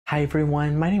Hi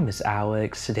everyone, my name is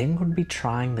Alex. Today I'm going to be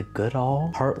trying the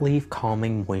Goodal Heartleaf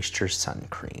Calming Moisture Sun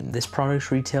Cream. This product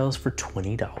retails for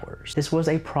 $20. This was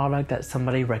a product that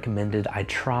somebody recommended I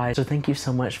try, so thank you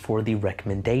so much for the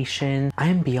recommendation. I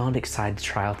am beyond excited to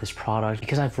try out this product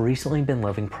because I've recently been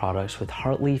loving products with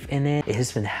Heartleaf in it. It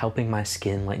has been helping my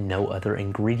skin like no other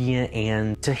ingredient,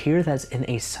 and to hear that's in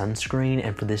a sunscreen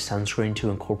and for this sunscreen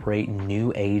to incorporate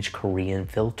new age Korean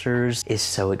filters is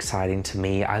so exciting to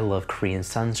me. I love Korean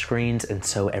sunscreens, and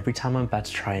so every time I'm about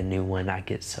to try a new one, I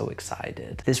get so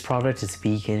excited. This product is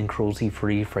vegan,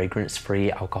 cruelty-free,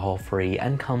 fragrance-free, alcohol-free,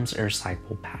 and comes in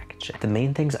recyclable packaging. The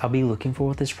main things I'll be looking for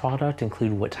with this product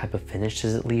include what type of finish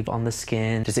does it leave on the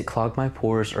skin, does it clog my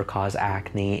pores or cause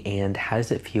acne, and how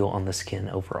does it feel on the skin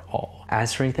overall.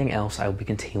 As for anything else, I will be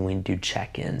continuing to do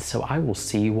check-ins, so I will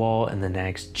see you all in the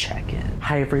next check-in.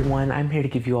 Hi everyone, I'm here to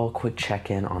give you all a quick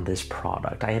check-in on this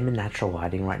product. I am in natural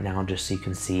lighting right now just so you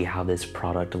can see how this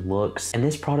product looks, and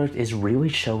this product is really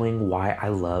showing why I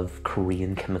love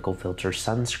Korean chemical filter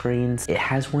sunscreens. It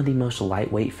has one of the most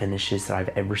lightweight finishes that I've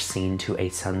ever seen to a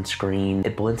sunscreen.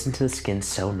 It blends into the skin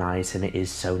so nice, and it is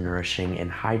so nourishing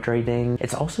and hydrating.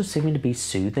 It's also seeming to be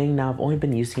soothing. Now, I've only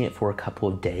been using it for a couple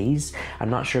of days. I'm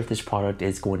not sure if this product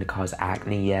is going to cause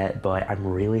acne yet, but I'm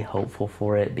really hopeful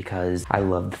for it because I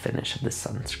love the finish of this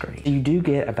sunscreen. You do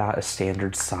get about a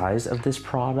standard size of this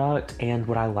product, and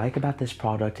what I like about this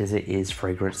product is it is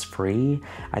fragrance free.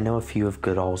 I know a few of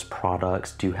Goodal's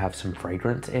products do have some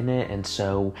fragrance in it, and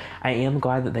so I am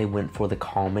glad that they went for the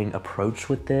calming approach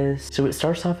with this. So it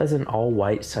starts off as an all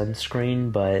white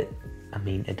sunscreen, but I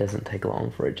mean, it doesn't take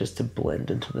long for it just to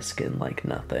blend into the skin like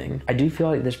nothing. I do feel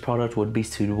like this product would be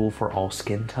suitable for all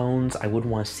skin tones. I would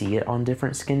want to see it on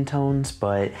different skin tones,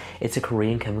 but it's a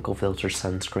Korean chemical filter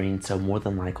sunscreen, so more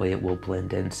than likely it will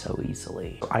blend in so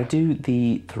easily. I do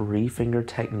the 3-finger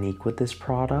technique with this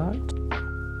product.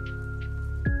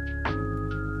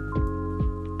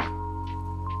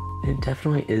 It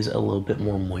definitely is a little bit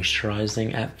more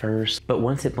moisturizing at first, but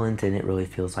once it blends in, it really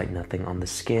feels like nothing on the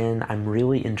skin. I'm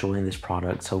really enjoying this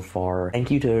product so far. Thank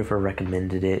you to whoever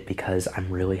recommended it because I'm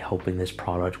really hoping this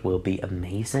product will be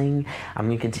amazing. I'm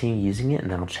going to continue using it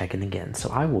and then I'll check in again. So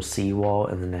I will see you all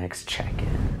in the next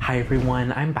check-in. Hi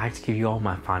everyone, I'm back to give you all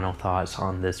my final thoughts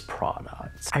on this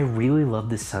product. I really love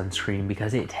this sunscreen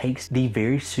because it takes the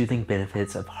very soothing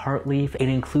benefits of Heartleaf and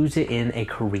includes it in a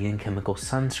Korean chemical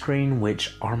sunscreen,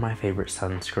 which are my favorite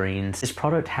sunscreens. This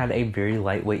product had a very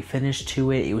lightweight finish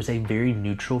to it. It was a very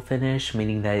neutral finish,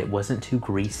 meaning that it wasn't too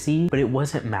greasy, but it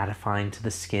wasn't mattifying to the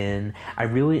skin. I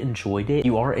really enjoyed it.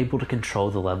 You are able to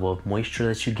control the level of moisture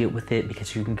that you get with it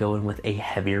because you can go in with a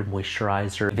heavier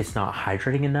moisturizer if it's not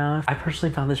hydrating enough. I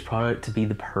personally found this product to be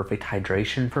the perfect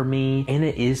hydration for me, and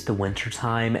it is the winter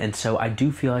time, and so I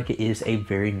do feel like it is a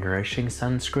very nourishing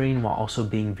sunscreen while also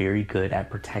being very good at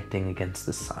protecting against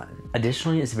the sun.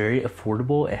 Additionally, it's very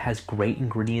affordable. It has great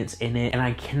ingredients in it, and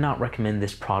I cannot recommend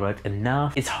this product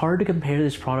enough. It's hard to compare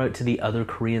this product to the other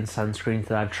Korean sunscreens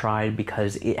that I've tried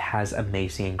because it has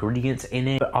amazing ingredients in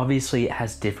it, but obviously it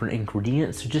has different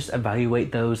ingredients, so just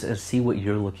evaluate those and see what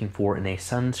you're looking for in a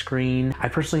sunscreen. I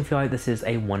personally feel like this is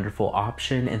a wonderful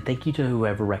option, and thank you to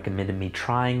whoever recommended me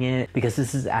trying it because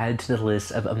this is added to the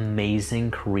list of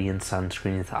amazing Korean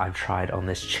sunscreens that I've tried on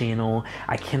this channel.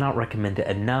 I cannot recommend it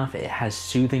enough. It has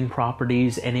soothing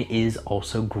properties, and it is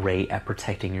also great at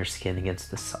protecting your skin against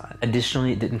the sun.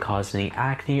 Additionally, it didn't cause any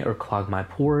acne or clog my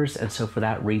pores, and so for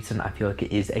that reason I feel like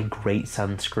it is a great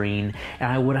sunscreen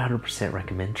and I would 100%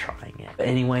 recommend trying it. But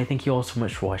anyway, thank you all so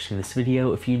much for watching this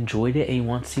video. If you enjoyed it and you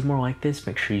want to see more like this,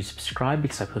 make sure you subscribe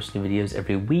because I post new videos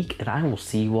every week, and I will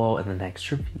see you all in the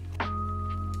next review.